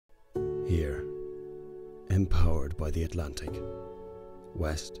Here, empowered by the Atlantic,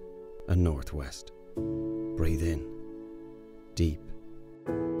 west and northwest. Breathe in, deep,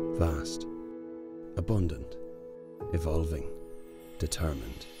 vast, abundant, evolving,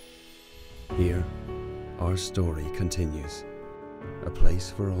 determined. Here, our story continues. A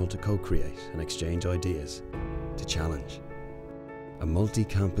place for all to co-create and exchange ideas, to challenge. A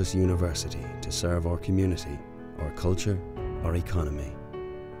multi-campus university to serve our community, our culture, our economy.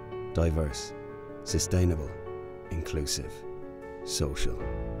 Diverse, sustainable, inclusive, social.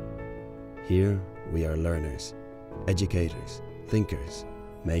 Here we are learners, educators, thinkers,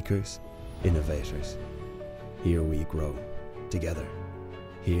 makers, innovators. Here we grow, together.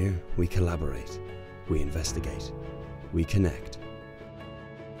 Here we collaborate, we investigate, we connect.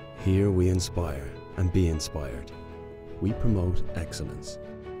 Here we inspire and be inspired. We promote excellence.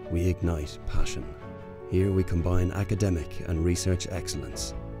 We ignite passion. Here we combine academic and research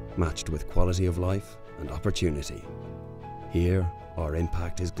excellence, matched with quality of life and opportunity. Here our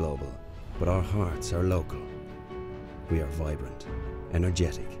impact is global, but our hearts are local. We are vibrant,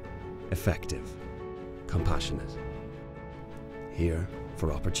 energetic, effective, compassionate. Here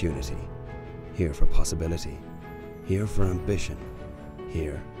for opportunity, here for possibility, here for ambition,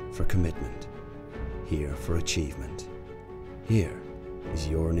 here for commitment, here for achievement. Here is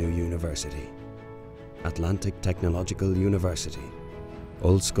your new university. Atlantic Technological University.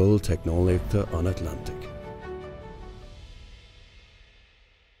 Old School Technoleachta on Atlantic.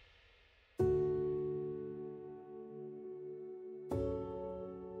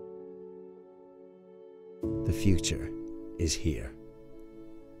 The future is here.